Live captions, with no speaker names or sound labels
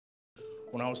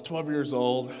When I was 12 years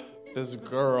old, this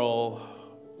girl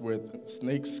with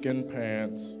snakeskin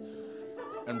pants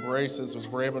and braces was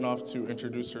brave enough to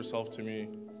introduce herself to me.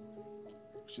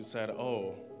 She said,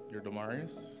 "Oh, you're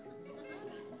Delmarius?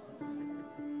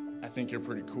 I think you're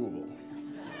pretty cool."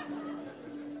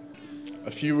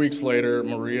 A few weeks later,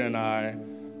 Maria and I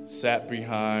sat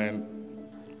behind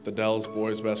the Del's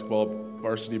boys basketball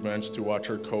varsity bench to watch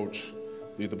her coach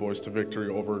lead the boys to victory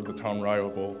over the town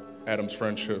rival, Adams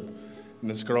Friendship. And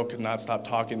this girl could not stop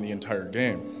talking the entire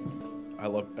game. I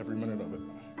loved every minute of it.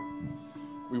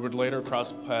 We would later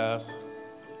cross paths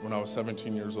when I was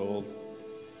 17 years old.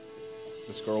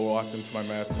 This girl walked into my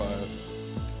math class,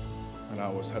 and I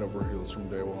was head over heels from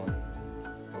day one.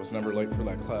 I was never late for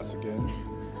that class again.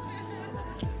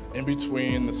 In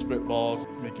between the spitballs,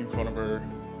 making fun of her,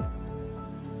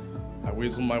 I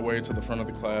weaseled my way to the front of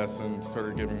the class and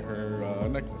started giving her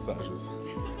neck massages.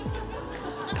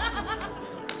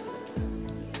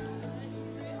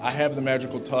 I have the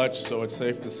magical touch, so it's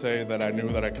safe to say that I knew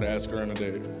that I could ask her on a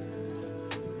date.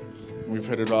 We've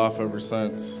hit it off ever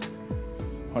since.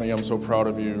 Honey, I'm so proud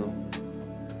of you.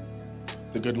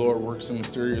 The good Lord works in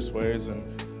mysterious ways, and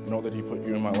know that He put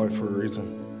you in my life for a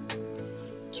reason,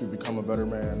 to become a better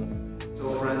man.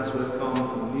 So friends who have come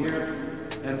from near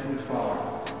and from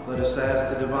far, let us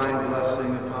ask the divine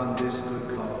blessing upon this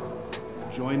good couple.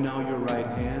 Join now your right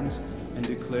hands and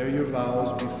declare your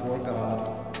vows before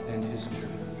God and His church.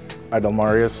 I,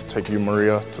 Delmarius, take you,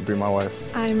 Maria, to be my wife.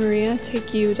 I, Maria,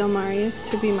 take you, Delmarius,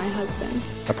 to be my husband.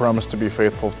 I promise to be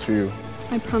faithful to you.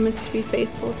 I promise to be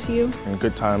faithful to you. In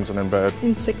good times and in bad.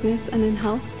 In sickness and in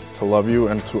health. To love you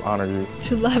and to honor you.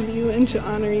 To love you and to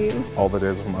honor you. All the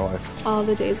days of my life. All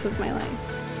the days of my life.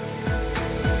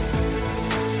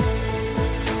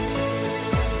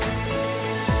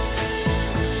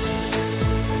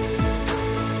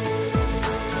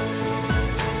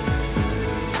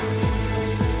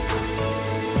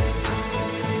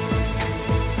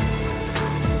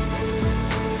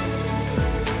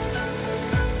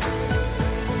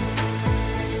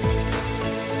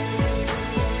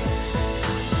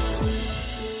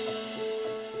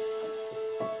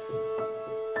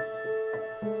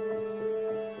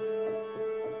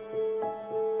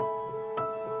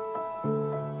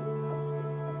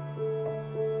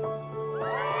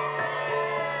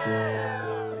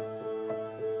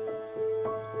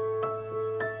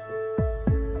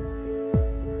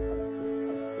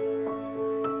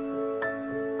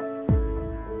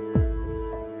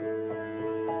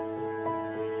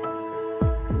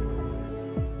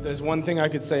 There's one thing I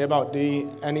could say about D.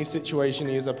 Any situation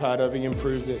he is a part of, he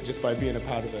improves it just by being a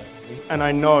part of it. And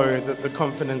I know that the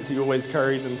confidence he always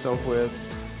carries himself with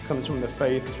comes from the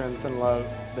faith, strength, and love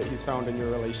that he's found in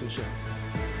your relationship.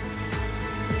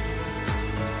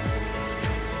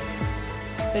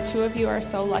 The two of you are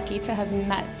so lucky to have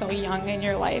met so young in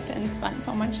your life and spent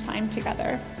so much time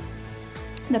together.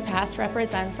 The past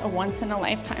represents a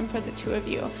once-in-a-lifetime for the two of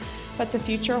you, but the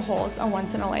future holds a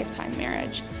once-in-a-lifetime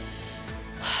marriage.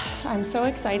 I'm so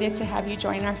excited to have you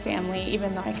join our family,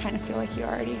 even though I kind of feel like you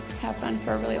already have been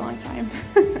for a really long time.